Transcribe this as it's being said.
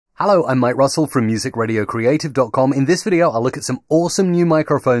Hello, I'm Mike Russell from musicradiocreative.com. In this video, I'll look at some awesome new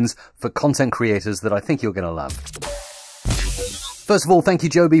microphones for content creators that I think you're going to love. First of all, thank you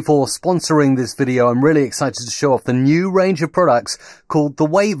Joby for sponsoring this video. I'm really excited to show off the new range of products called the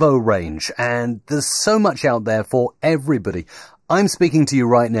Wavo range, and there's so much out there for everybody. I'm speaking to you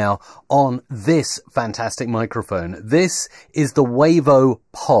right now on this fantastic microphone. This is the Wavo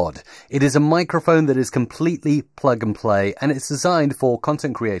Pod. It is a microphone that is completely plug and play, and it's designed for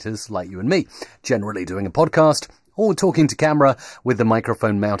content creators like you and me, generally doing a podcast or talking to camera with the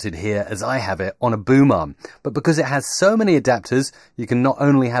microphone mounted here as I have it on a boom arm. But because it has so many adapters, you can not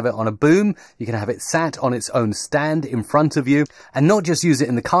only have it on a boom, you can have it sat on its own stand in front of you, and not just use it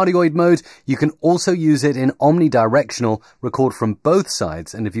in the cardioid mode, you can also use it in omnidirectional, record from both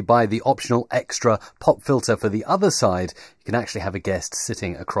sides, and if you buy the optional extra pop filter for the other side, you can actually have a guest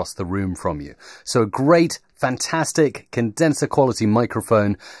sitting across the room from you. So a great, fantastic condenser quality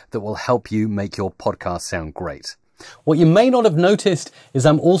microphone that will help you make your podcast sound great. What you may not have noticed is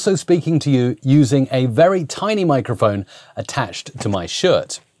I'm also speaking to you using a very tiny microphone attached to my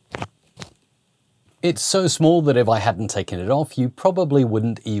shirt. It's so small that if I hadn't taken it off, you probably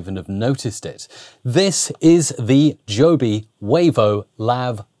wouldn't even have noticed it. This is the Joby Wavo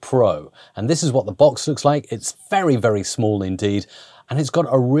Lav PRO, and this is what the box looks like. It's very, very small indeed, and it's got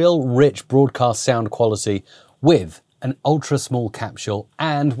a real rich broadcast sound quality with an ultra small capsule.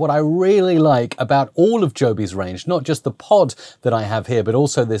 And what I really like about all of Joby's range, not just the pod that I have here, but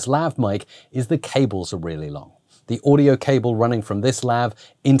also this lav mic, is the cables are really long. The audio cable running from this lav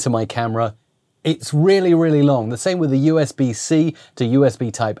into my camera, it's really, really long. The same with the USB-C to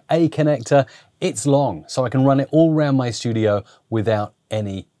USB type A connector. It's long, so I can run it all around my studio without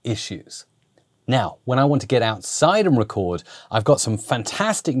any issues. Now, when I want to get outside and record, I've got some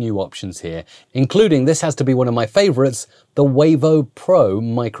fantastic new options here, including, this has to be one of my favorites, the Wavo Pro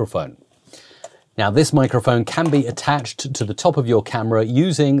microphone. Now, this microphone can be attached to the top of your camera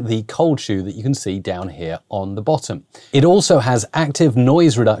using the cold shoe that you can see down here on the bottom. It also has active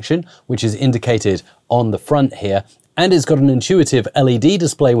noise reduction, which is indicated on the front here, and it's got an intuitive LED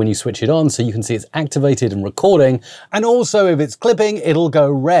display when you switch it on, so you can see it's activated and recording, and also if it's clipping, it'll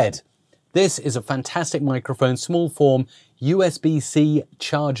go red. This is a fantastic microphone, small form, USB-C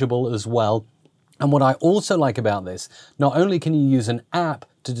chargeable as well. And what I also like about this, not only can you use an app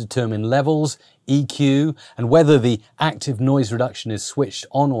to determine levels, EQ, and whether the active noise reduction is switched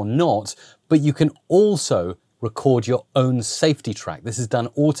on or not, but you can also record your own safety track. This is done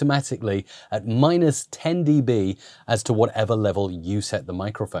automatically at -10 dB as to whatever level you set the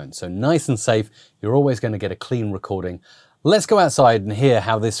microphone. So nice and safe, you're always going to get a clean recording. Let's go outside and hear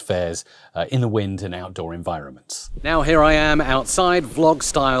how this fares in the wind and outdoor environments. Now here I am outside, vlog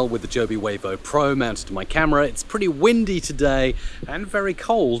style, with the Joby Wavo Pro mounted to my camera. It's pretty windy today and very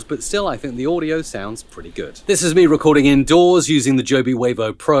cold, but still I think the audio sounds pretty good. This is me recording indoors using the Joby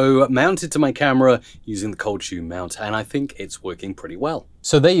Wavo Pro mounted to my camera using the cold shoe mount, and I think it's working pretty well.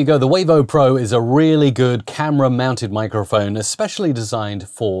 So there you go, the Wavo Pro is a really good camera mounted microphone, especially designed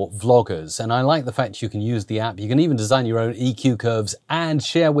for vloggers. And I like the fact you can use the app, you can even design your own EQ curves and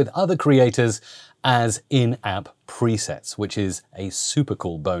share with other creators as in-app presets, which is a super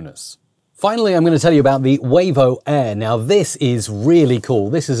cool bonus. Finally, I'm going to tell you about the Wavo AIR. Now this is really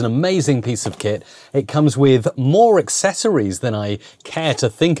cool. This is an amazing piece of kit. It comes with more accessories than I care to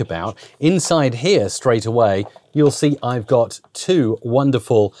think about. Inside here, straight away, you'll see I've got two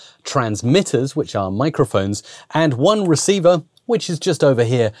wonderful transmitters, which are microphones, and one receiver, which is just over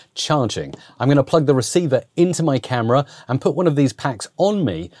here charging. I'm going to plug the receiver into my camera and put one of these packs on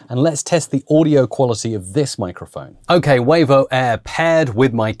me, and let's test the audio quality of this microphone. Okay, Wavo AIR paired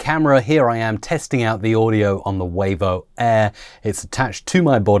with my camera. Here I am testing out the audio on the Wavo AIR. It's attached to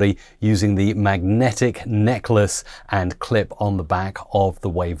my body using the magnetic necklace and clip on the back of the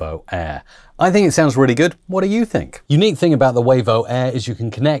Wavo AIR. I think it sounds really good. What do you think? Unique thing about the Wavo AIR is you can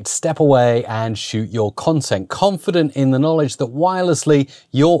connect, step away, and shoot your content, confident in the knowledge that wirelessly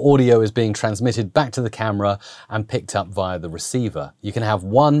your audio is being transmitted back to the camera and picked up via the receiver. You can have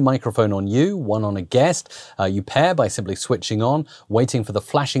one microphone on you, one on a guest. You pair by simply switching on, waiting for the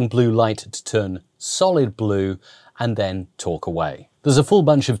flashing blue light to turn solid blue, and then talk away. There's a full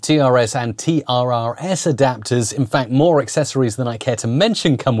bunch of TRS and TRRS adapters, in fact more accessories than I care to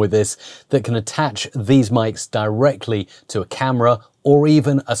mention come with this, that can attach these mics directly to a camera or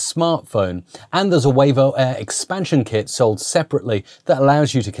even a smartphone. And there's a Wavo AIR expansion kit sold separately that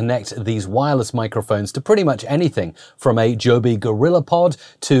allows you to connect these wireless microphones to pretty much anything, from a Joby Gorilla Pod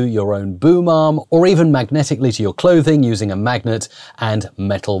to your own boom arm, or even magnetically to your clothing using a magnet and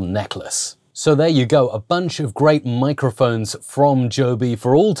metal necklace. So there you go, a bunch of great microphones from Joby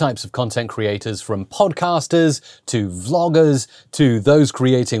for all types of content creators, from podcasters to vloggers to those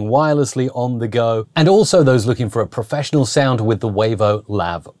creating wirelessly on the go, and also those looking for a professional sound with the Wavo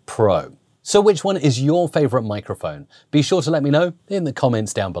Lav PRO. So which one is your favorite microphone? Be sure to let me know in the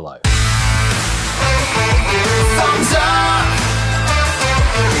comments down below.